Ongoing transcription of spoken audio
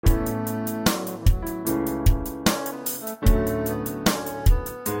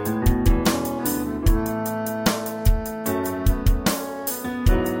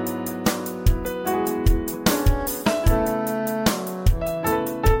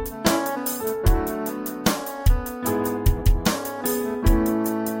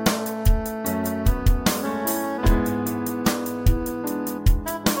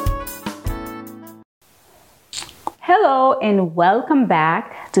and welcome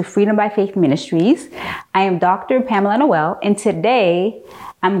back to Freedom by Faith Ministries. I am Dr. Pamela Noel, and today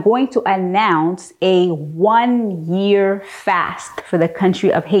I'm going to announce a 1-year fast for the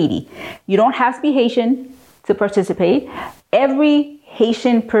country of Haiti. You don't have to be Haitian to participate. Every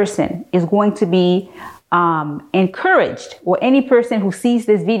Haitian person is going to be encouraged, or any person who sees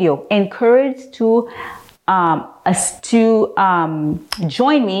this video, encouraged to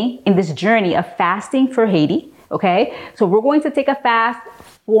join me in this journey of fasting for Haiti. Okay, so we're going to take a fast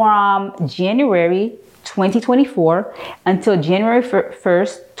from January 2024 until January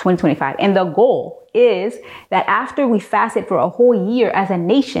 1st, 2025. And the goal is that after we fasted for a whole year as a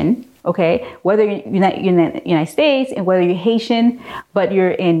nation, okay, whether you're in the United States and whether you're Haitian, but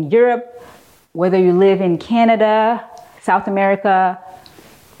you're in Europe, whether you live in Canada, South America,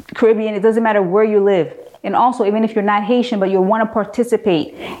 Caribbean, it doesn't matter where you live. And also, even if you're not Haitian, but you want to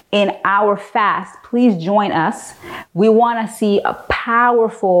participate in our fast, please join us. We want to see a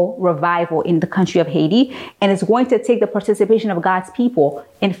powerful revival in the country of Haiti. And it's going to take the participation of God's people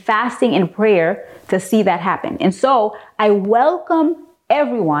in fasting and prayer to see that happen. And so I welcome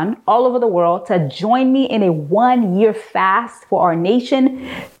everyone all over the world to join me in a 1-year fast for our nation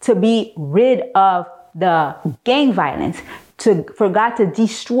to be rid of the gang violence, for God to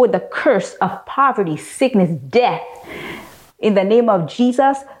destroy the curse of poverty, sickness, death in the name of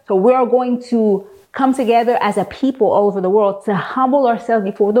Jesus. So we are going to come together as a people all over the world to humble ourselves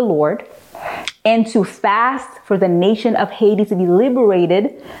before the Lord and to fast for the nation of Haiti to be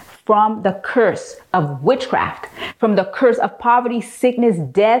liberated from the curse of witchcraft, from the curse of poverty, sickness,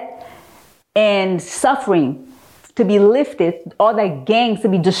 death, and suffering to be lifted, all the gangs to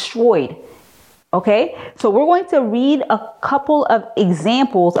be destroyed. Okay, so we're going to read a couple of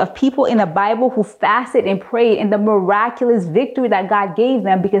examples of people in the Bible who fasted and prayed and the miraculous victory that God gave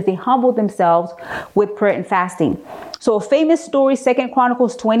them because they humbled themselves with prayer and fasting. So a famous story, 2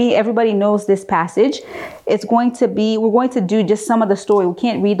 Chronicles 20, everybody knows this passage. We're going to do just some of the story. We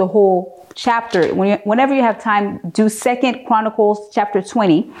can't read the whole chapter. Whenever you have time, do 2 Chronicles chapter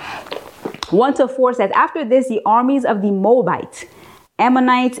 20. 1-4 says, after this, the armies of the Moabites,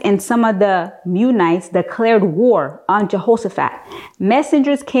 Ammonites, and some of the Meunites declared war on Jehoshaphat.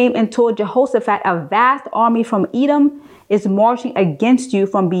 Messengers came and told Jehoshaphat, a vast army from Edom is marching against you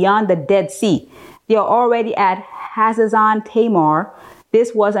from beyond the Dead Sea. They are already at Hazazon Tamar.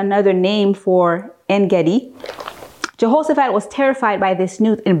 This was another name for En-Gedi. Jehoshaphat was terrified by this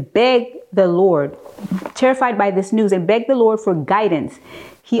news and begged the Lord for guidance.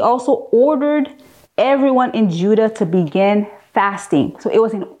 He also ordered everyone in Judah to begin fasting. So it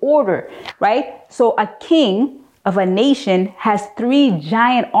was in order, right? So a king of a nation has 3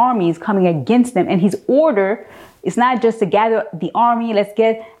 giant armies coming against them, and his order is not just to gather the army. Let's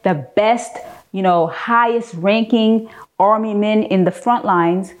get the best, highest ranking army men in the front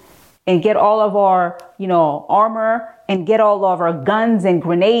lines and get all of our, armor and get all of our guns and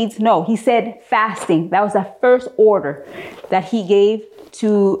grenades. No, he said fasting. That was the first order that he gave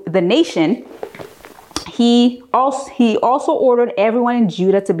to the nation. He also ordered everyone in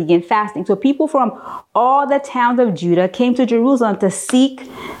Judah to begin fasting. So people from all the towns of Judah came to Jerusalem to seek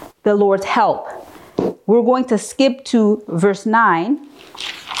the Lord's help. We're going to skip to verse 9.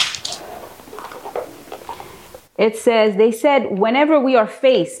 It says, they said, whenever we are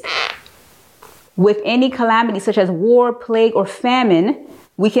faced with any calamity such as war, plague, or famine,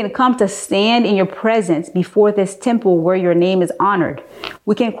 we can come to stand in your presence before this temple where your name is honored.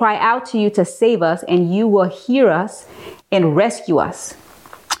 We can cry out to you to save us, and you will hear us and rescue us.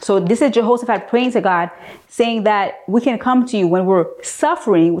 So this is Jehoshaphat praying to God, saying that we can come to you when we're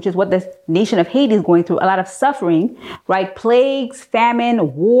suffering, which is what the nation of Haiti is going through, a lot of suffering, right? Plagues,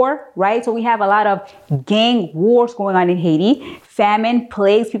 famine, war, right? So we have a lot of gang wars going on in Haiti, famine,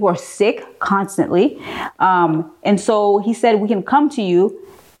 plagues, people are sick constantly. And so he said, we can come to you,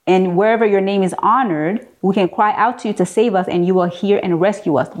 and wherever your name is honored, we can cry out to you to save us, and you will hear and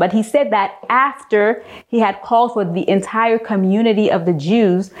rescue us. But he said that after he had called for the entire community of the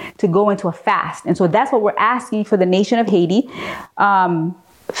Jews to go into a fast. And so that's what we're asking for the nation of Haiti.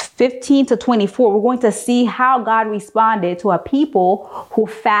 15-24, we're going to see how God responded to a people who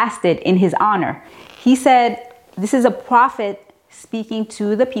fasted in his honor. He said, this is a prophet speaking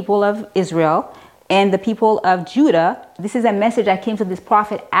to the people of Israel and the people of Judah. This is a message that came to this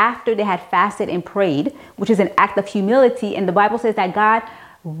prophet after they had fasted and prayed, which is an act of humility. And the Bible says that God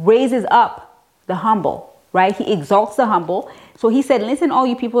raises up the humble, right? He exalts the humble. So he said, listen, all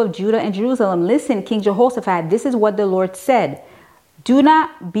you people of Judah and Jerusalem, listen, King Jehoshaphat, this is what the Lord said. Do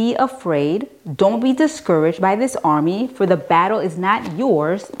not be afraid. Don't be discouraged by this army, for the battle is not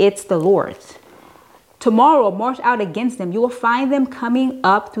yours, it's the Lord's. tomorrow march out against them. You will find them coming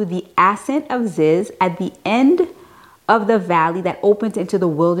up through the ascent of Ziz at the end of the valley that opens into the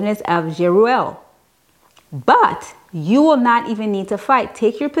wilderness of Jeruel. But you will not even need to fight.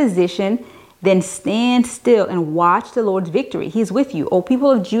 Take your position, then stand still and watch the Lord's victory. He's with you, O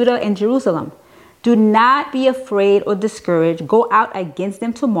people of Judah and Jerusalem. Do not be afraid or discouraged. Go out against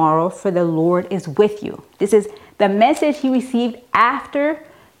them tomorrow, for the Lord is with you. This is the message he received after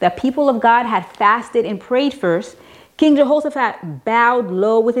the people of God had fasted and prayed first. King Jehoshaphat bowed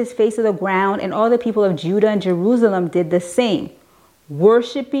low with his face to the ground, and all the people of Judah and Jerusalem did the same,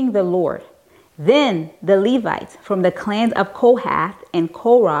 worshiping the Lord. Then the Levites from the clans of Kohath and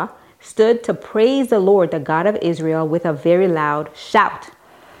Korah stood to praise the Lord, the God of Israel, with a very loud shout.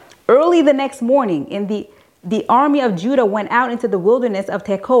 Early the next morning, the army of Judah went out into the wilderness of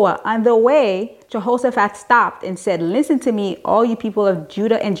Tekoa. On the way, Jehoshaphat stopped and said, "Listen to me, all you people of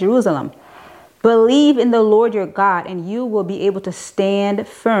Judah and Jerusalem. Believe in the Lord your God, and you will be able to stand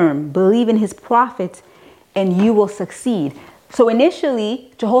firm. Believe in his prophets, and you will succeed." So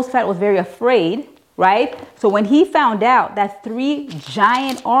initially, Jehoshaphat was very afraid, right? So when he found out that 3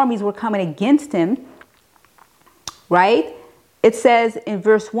 giant armies were coming against him, right? It says in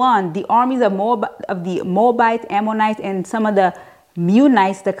verse 1, the armies of the Moabites, Ammonites, and some of the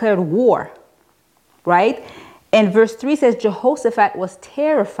Meunites declared war, right? And verse 3 says, Jehoshaphat was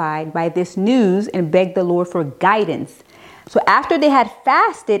terrified by this news and begged the Lord for guidance. So after they had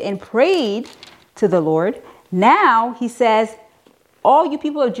fasted and prayed to the Lord, now he says, all you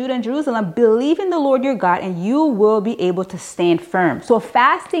people of Judah and Jerusalem, believe in the Lord your God, and you will be able to stand firm. So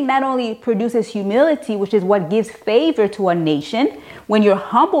fasting not only produces humility, which is what gives favor to a nation, when you're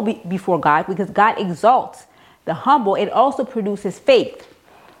humble before God, because God exalts the humble, it also produces faith.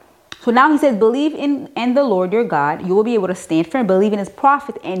 So now he says, believe in the Lord your God, you will be able to stand firm. Believe in his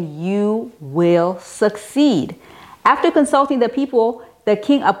prophet, and you will succeed. After consulting the people, the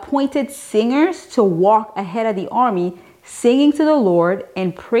king appointed singers to walk ahead of the army, singing to the Lord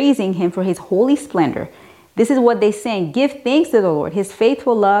and praising him for his holy splendor. This is what they sang: give thanks to the Lord. His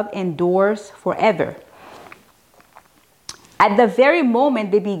faithful love endures forever. At the very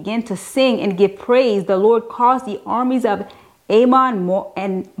moment they began to sing and give praise, the Lord caused the armies of Ammon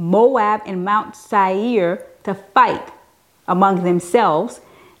and Moab and Mount Seir to fight among themselves.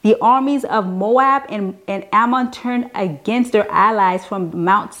 The armies of Moab and Ammon turned against their allies from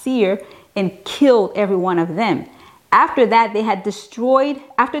Mount Seir and killed every one of them. After they had destroyed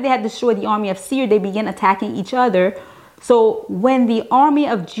the army of Seir, they began attacking each other. So when the army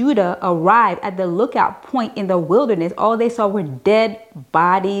of Judah arrived at the lookout point in the wilderness, all they saw were dead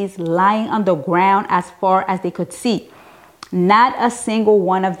bodies lying on the ground as far as they could see. Not a single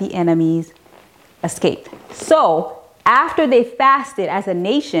one of the enemies escaped. So after they fasted as a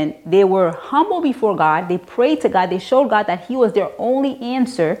nation, they were humble before God. They prayed to God. They showed God that he was their only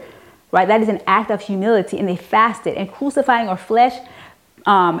answer. Right, that is an act of humility, and they fasted. And crucifying our flesh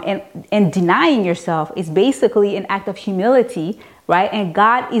and denying yourself is basically an act of humility, right? And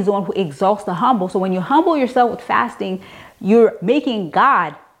God is the one who exalts the humble. So when you humble yourself with fasting, you're making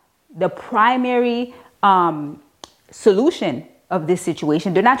God the primary solution of this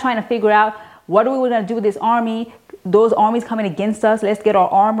situation. They're not trying to figure out, what are we going to do with this army? Those armies coming against us. Let's get our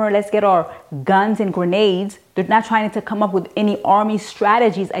armor. Let's get our guns and grenades. They're not trying to come up with any army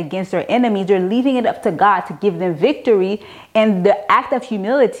strategies against their enemies. They're leaving it up to God to give them victory. And the act of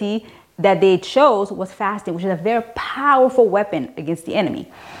humility that they chose was fasting, which is a very powerful weapon against the enemy.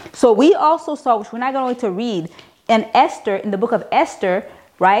 So we also saw, which we're not going to read, in Esther, in the book of Esther,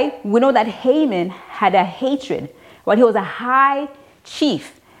 right? We know that Haman had a hatred, right? He was a high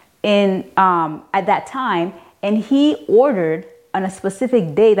chief at that time. And he ordered on a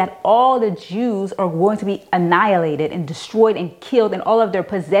specific day that all the Jews are going to be annihilated and destroyed and killed, and all of their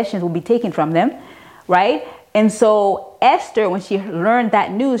possessions will be taken from them, right? And so Esther, when she learned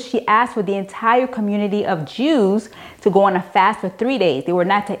that news, she asked for the entire community of Jews to go on a fast for 3 days. They were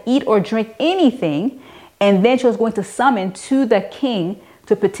not to eat or drink anything. And then she was going to summon to the king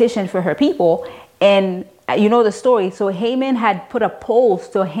to petition for her people. And you know the story. So Haman had put a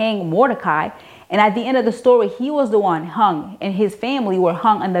post to hang Mordecai. And at the end of the story, he was the one hung, and his family were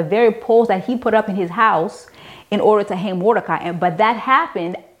hung on the very post that he put up in his house in order to hang Mordecai. But that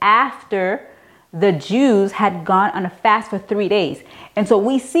happened after the Jews had gone on a fast for 3 days. And so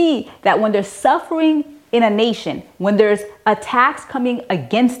we see that when there's suffering in a nation, when there's attacks coming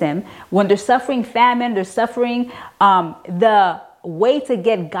against them, when they're suffering famine, they're suffering, the way to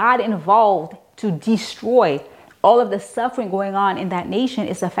get God involved to destroy all of the suffering going on in that nation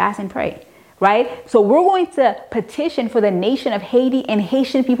is to fast and pray. right? So we're going to petition for the nation of Haiti and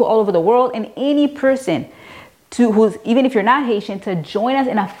Haitian people all over the world, and any person who's, even if you're not Haitian, to join us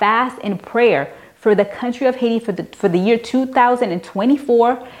in a fast and prayer for the country of Haiti for the year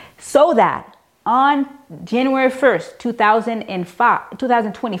 2024, so that on January 1st,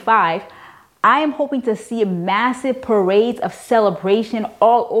 2025, I am hoping to see massive parades of celebration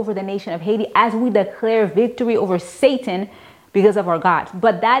all over the nation of Haiti as we declare victory over Satan because of our God.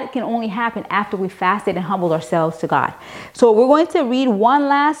 But that can only happen after we fasted and humbled ourselves to God. So we're going to read one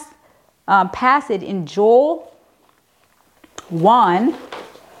last passage in Joel 1,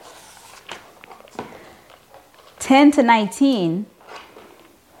 10 to 19.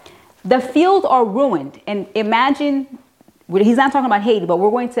 The fields are ruined. And imagine, he's not talking about Haiti, but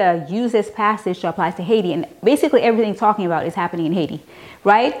we're going to use this passage to apply to Haiti. And basically everything talking about is happening in Haiti,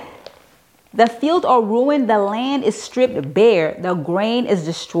 right? The fields are ruined. The land is stripped bare. The grain is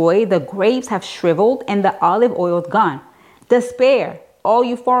destroyed. The grapes have shriveled and the olive oil is gone. Despair, all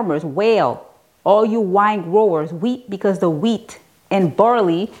you farmers, wail. All you wine growers, weep because the wheat and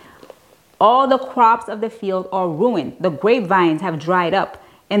barley, all the crops of the field are ruined. The grapevines have dried up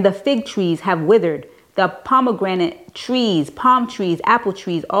and the fig trees have withered. The pomegranate trees, palm trees, apple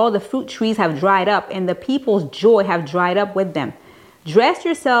trees, all the fruit trees have dried up, and the people's joy have dried up with them. Dress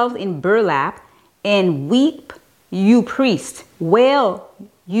yourselves in burlap and weep, you priests. Wail,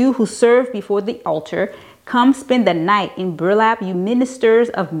 you who serve before the altar. Come spend the night in burlap, you ministers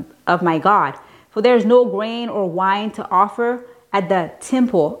of my God. For there is no grain or wine to offer at the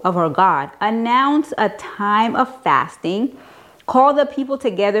temple of our God. Announce a time of fasting. Call the people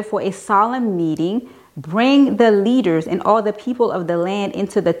together for a solemn meeting. Bring the leaders and all the people of the land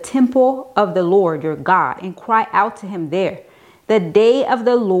into the temple of the Lord your God and cry out to him there. The day of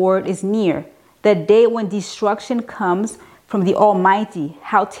the Lord is near, the day when destruction comes from the Almighty.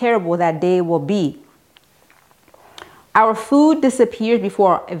 How terrible that day will be. Our food disappears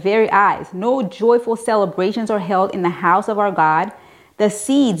before our very eyes. No joyful celebrations are held in the house of our God. The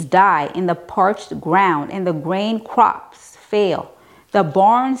seeds die in the parched ground, and the grain crops fail. The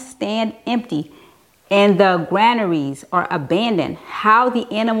barns stand empty, and the granaries are abandoned. How the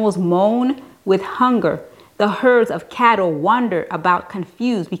animals moan with hunger. The herds of cattle wander about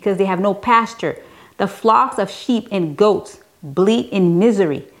confused because they have no pasture. The flocks of sheep and goats bleat in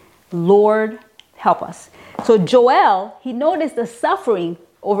misery. Lord, help us. So Joel, he noticed the suffering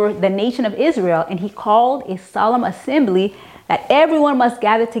over the nation of Israel, and he called a solemn assembly that everyone must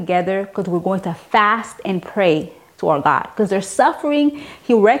gather together because we're going to fast and pray to our God. Because their suffering,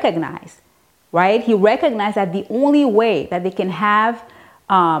 he recognized, right? He recognized that the only way that they can have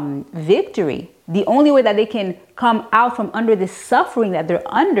victory, the only way that they can come out from under this suffering that they're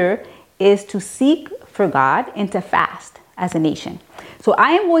under is to seek for God and to fast as a nation. So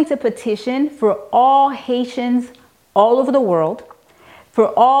I am going to petition for all Haitians all over the world, for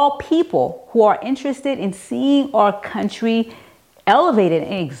all people who are interested in seeing our country elevated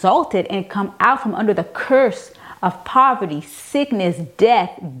and exalted and come out from under the curse of poverty, sickness,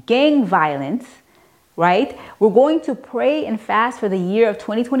 death, gang violence, right? We're going to pray and fast for the year of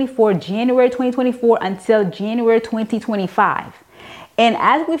 2024, January 2024 until January 2025. And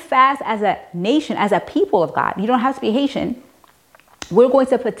as we fast as a nation, as a people of God, you don't have to be Haitian, we're going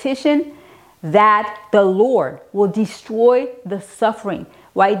to petition that the Lord will destroy the suffering,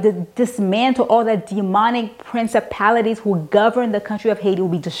 right? Dismantle all the demonic principalities who govern the country of Haiti will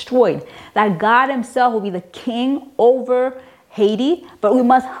be destroyed. That God himself will be the king over Haiti, but we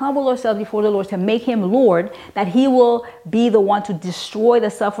must humble ourselves before the Lord to make him Lord, that he will be the one to destroy the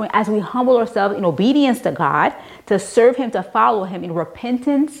suffering as we humble ourselves in obedience to God, to serve him, to follow him in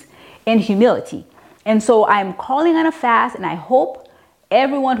repentance and humility. And so I'm calling on a fast, and I hope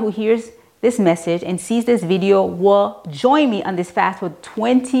everyone who hears this message and sees this video will join me on this fast for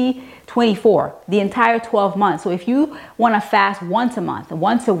 2024, the entire 12 months. So if you want to fast once a month,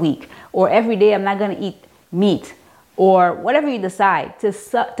 once a week, or every day I'm not going to eat meat, or whatever you decide, to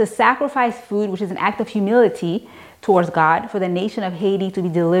sacrifice food, which is an act of humility towards God, for the nation of Haiti to be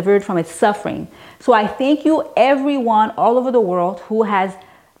delivered from its suffering. So I thank you, everyone all over the world who has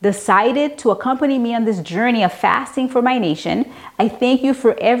decided to accompany me on this journey of fasting for my nation. I thank you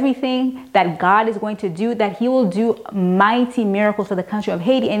for everything that God is going to do, that he will do mighty miracles for the country of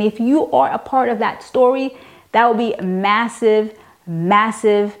Haiti. And if you are a part of that story, that will be massive,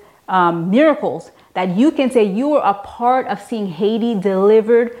 massive miracles that you can say you were a part of seeing Haiti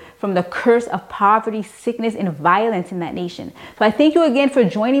delivered from the curse of poverty, sickness, and violence in that nation. So I thank you again for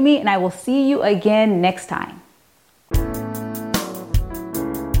joining me, and I will see you again next time.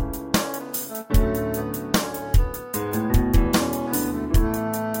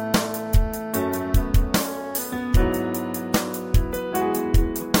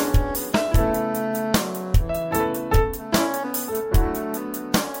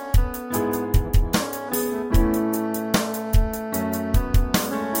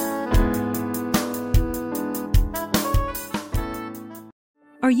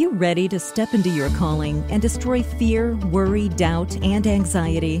 Are you ready to step into your calling and destroy fear, worry, doubt, and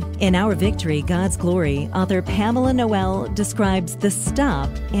anxiety? In Our Victory, God's Glory, author Pamela Noel describes the stop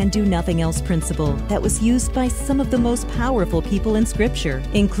and do nothing else principle that was used by some of the most powerful people in Scripture,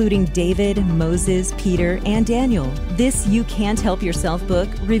 including David, Moses, Peter, and Daniel. This You Can't Help Yourself book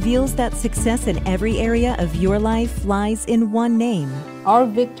reveals that success in every area of your life lies in one name. Our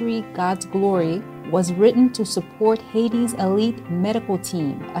Victory, God's Glory was written to support Haiti's elite medical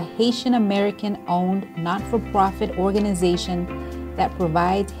team, a Haitian-American-owned not-for-profit organization that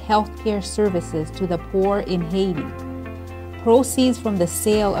provides healthcare services to the poor in Haiti. Proceeds from the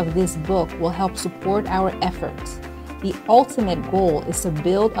sale of this book will help support our efforts. The ultimate goal is to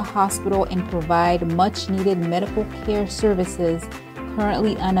build a hospital and provide much-needed medical care services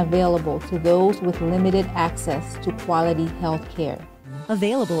currently unavailable to those with limited access to quality health care.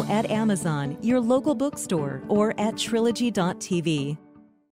 Available at Amazon, your local bookstore, or at trilogy.tv.